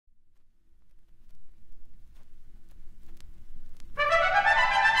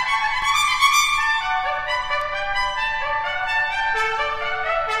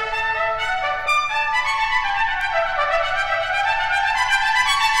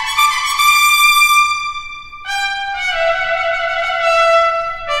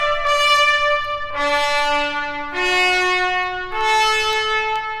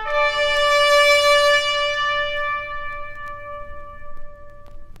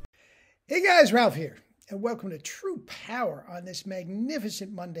Hey guys, Ralph here, and welcome to True Power on this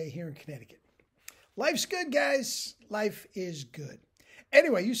magnificent Monday here in Connecticut. Life's good, guys. Life is good.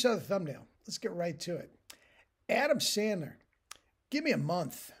 Anyway, you saw the thumbnail. Let's get right to it. Adam Sandler, give me a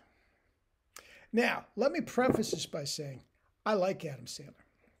month. Now, let me preface this by saying I like Adam Sandler.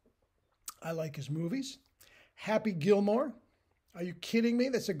 I like his movies. Happy Gilmore. Are you kidding me?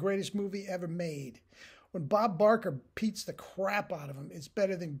 That's the greatest movie ever made. When Bob Barker beats the crap out of him, it's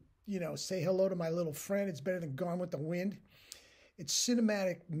better than Say Hello to My Little Friend. It's better than Gone with the Wind. It's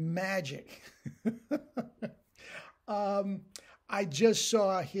cinematic magic. I just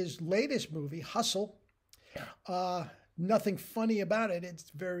saw his latest movie, Hustle. Nothing funny about it. It's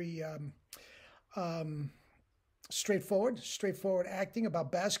very straightforward acting about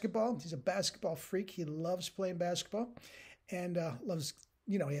basketball. He's a basketball freak. He loves playing basketball and loves,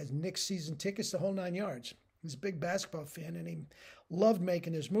 he has Knicks season tickets, the whole 9 yards. He's a big basketball fan, and he loved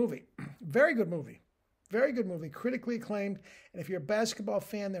making this movie. Very good movie. Very good movie. Critically acclaimed. And if you're a basketball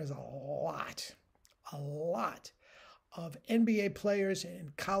fan, there's a lot of NBA players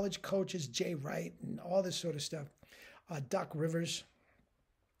and college coaches, Jay Wright and all this sort of stuff. Doc Rivers.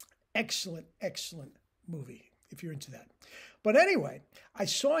 Excellent movie, if you're into that. But anyway, I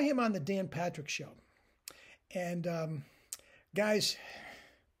saw him on the Dan Patrick Show. And guys,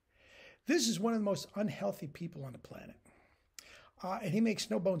 this is one of the most unhealthy people on the planet. And he makes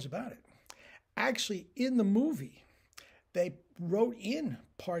no bones about it. Actually, in the movie, they wrote in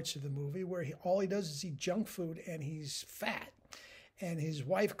parts of the movie where all he does is eat junk food and he's fat. And his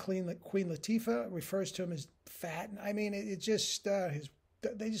wife, Queen Latifah, refers to him as fat. I mean, they just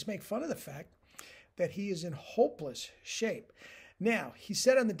make fun of the fact that he is in hopeless shape. Now, he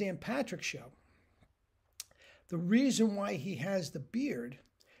said on the Dan Patrick Show, the reason why he has the beard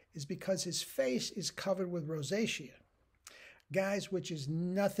is because his face is covered with rosacea. Guys, which is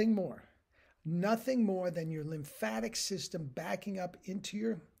nothing more than your lymphatic system backing up into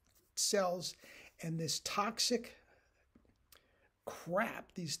your cells, and this toxic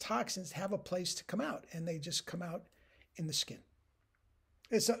crap, these toxins have a place to come out, and they just come out in the skin.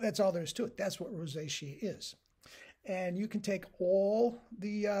 That's all there is to it. That's what rosacea is. And you can take all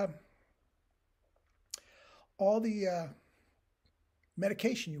the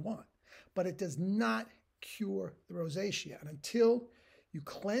medication you want, but it does not cure the rosacea. And until you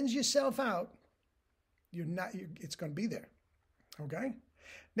cleanse yourself out, it's going to be there. Okay?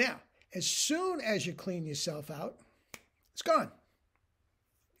 Now, as soon as you clean yourself out, it's gone.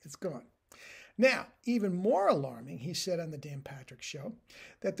 It's gone. Now, even more alarming, he said on the Dan Patrick Show,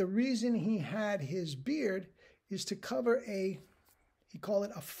 that the reason he had his beard is to cover he called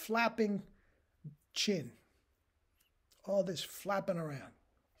it a flapping chin. All this flapping around.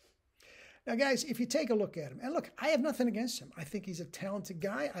 Now, guys, if you take a look at him, and look, I have nothing against him. I think he's a talented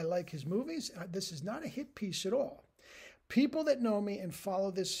guy. I like his movies. This is not a hit piece at all. People that know me and follow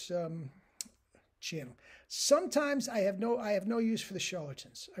this channel, sometimes I have no use for the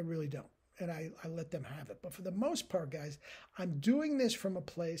charlatans. I really don't. And I let them have it. But for the most part, guys, I'm doing this from a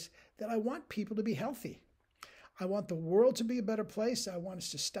place that I want people to be healthy. I want the world to be a better place. I want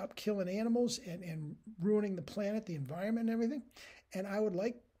us to stop killing animals and ruining the planet, the environment, and everything. And I would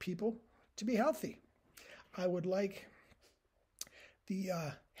like people to be healthy. I would like the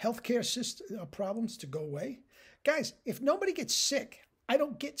healthcare system problems to go away. Guys, if nobody gets sick, I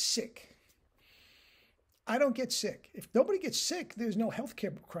don't get sick. I don't get sick. If nobody gets sick, there's no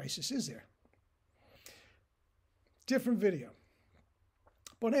healthcare crisis, is there? Different video.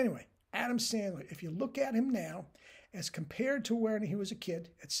 But anyway, Adam Sandler, if you look at him now, as compared to when he was a kid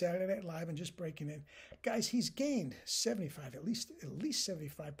at Saturday Night Live and just breaking in, guys, he's gained 75, at least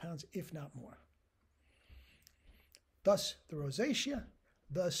 75 pounds, if not more. Thus, the rosacea,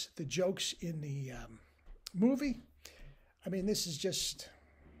 thus the jokes in the movie. I mean, this is just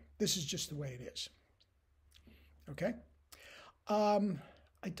the way it is. Okay? I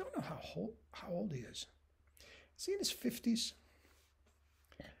don't know how old he is. Is he in his 50s?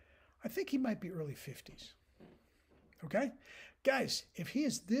 I think he might be early 50s. Okay? Guys, if he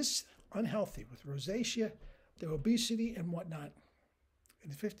is this unhealthy with rosacea, the obesity and whatnot,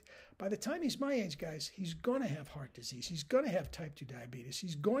 in the 50s, by the time he's my age, guys, he's going to have heart disease. He's going to have type 2 diabetes.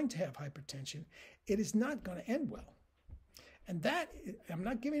 He's going to have hypertension. It is not going to end well. And that, I'm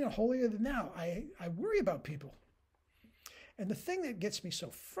not giving a holier than thou. I worry about people. And the thing that gets me so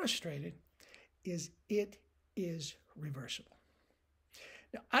frustrated is it is reversible.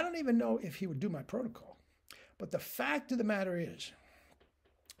 Now, I don't even know if he would do my protocol, but the fact of the matter is,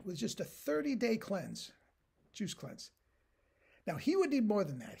 with just a 30-day cleanse, juice cleanse, now he would need more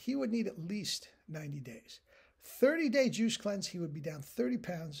than that. He would need at least 90 days. 30-day juice cleanse, he would be down 30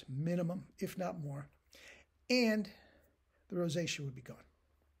 pounds minimum, if not more, and the rosacea would be gone.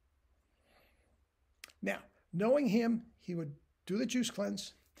 Now, knowing him, he would do the juice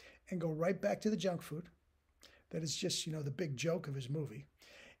cleanse and go right back to the junk food. That is just, the big joke of his movie.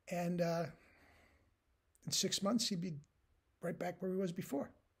 And in 6 months, he'd be right back where he was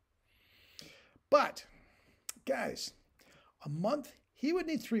before. But, guys, a month, he would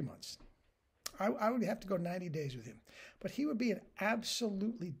need 3 months. I would have to go 90 days with him. But he would be an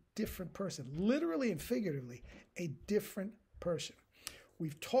absolutely different person, literally and figuratively, a different person.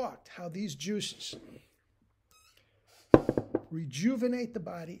 We've talked how these juices rejuvenate the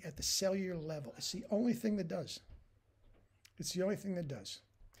body at the cellular level. It's the only thing that does. It's the only thing that does.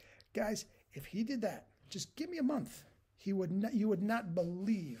 Guys, if he did that, just give me a month. You would not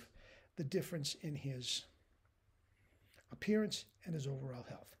believe the difference in his appearance and his overall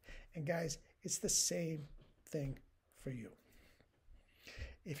health. And guys, it's the same thing for you.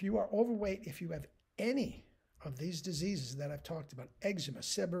 If you are overweight, if you have any of these diseases that I've talked about, eczema,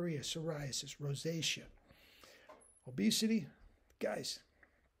 seborrhea, psoriasis, rosacea, obesity, guys,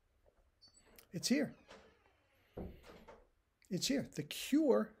 it's here. It's here. The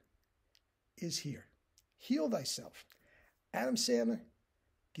cure is here. Heal thyself. Adam Sandler,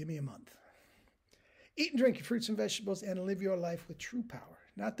 give me a month. Eat and drink your fruits and vegetables and live your life with true power.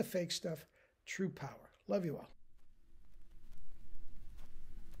 Not the fake stuff, true power. Love you all.